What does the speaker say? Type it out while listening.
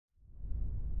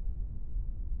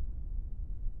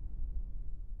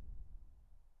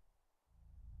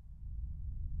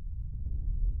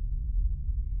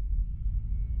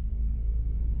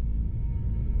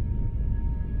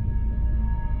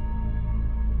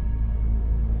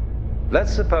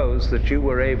Let's suppose that you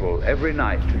were able every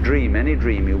night to dream any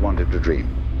dream you wanted to dream.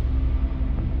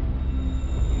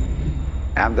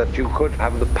 And that you could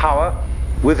have the power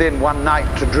within one night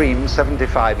to dream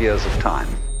 75 years of time.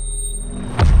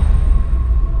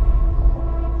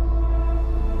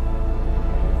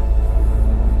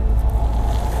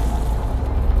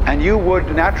 And you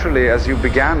would naturally, as you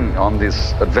began on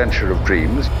this adventure of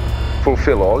dreams,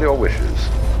 fulfill all your wishes.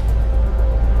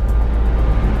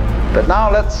 But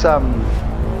now let's have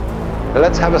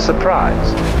a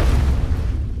surprise.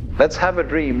 Let's have a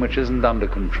dream which isn't under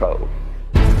control.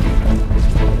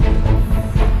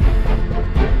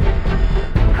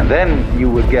 And then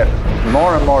you would get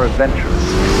more and more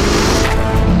adventurous.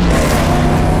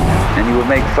 And you would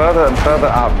make further and further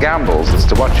out gambles as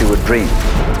to what you would dream.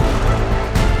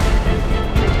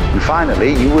 And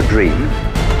finally, you would dream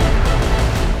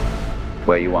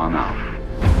where you are now.